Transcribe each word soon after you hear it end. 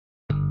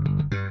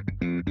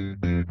The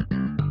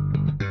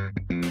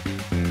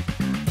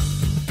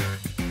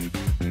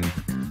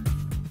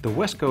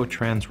Wesco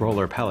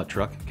trans-roller pallet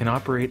truck can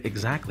operate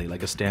exactly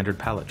like a standard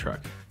pallet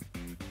truck.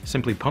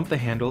 Simply pump the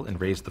handle and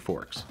raise the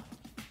forks.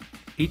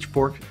 Each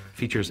fork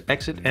features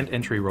exit and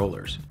entry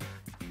rollers.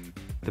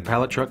 The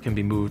pallet truck can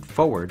be moved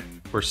forward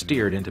or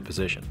steered into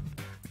position.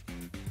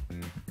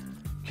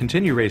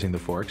 Continue raising the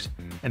forks,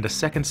 and a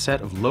second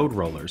set of load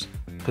rollers,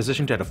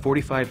 positioned at a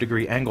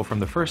 45-degree angle from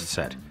the first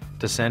set,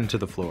 descend to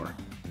the floor.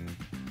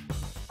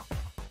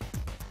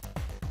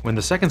 When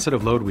the second set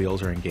of load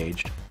wheels are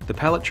engaged, the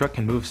pallet truck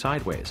can move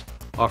sideways,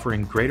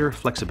 offering greater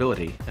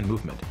flexibility and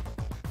movement.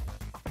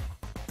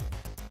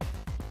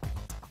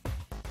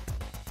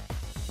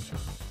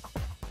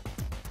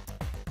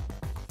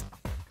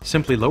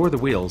 Simply lower the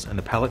wheels and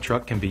the pallet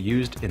truck can be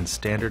used in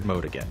standard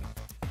mode again.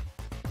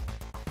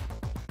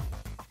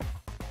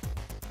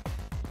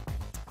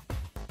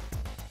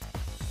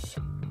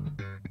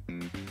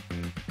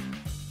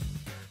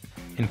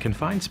 In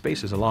confined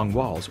spaces along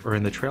walls or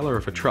in the trailer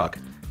of a truck,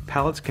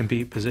 pallets can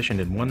be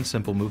positioned in one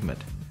simple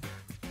movement.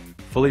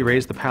 Fully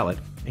raise the pallet,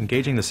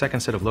 engaging the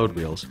second set of load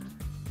wheels,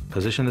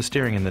 position the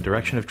steering in the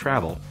direction of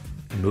travel,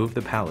 and move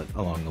the pallet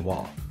along the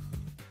wall.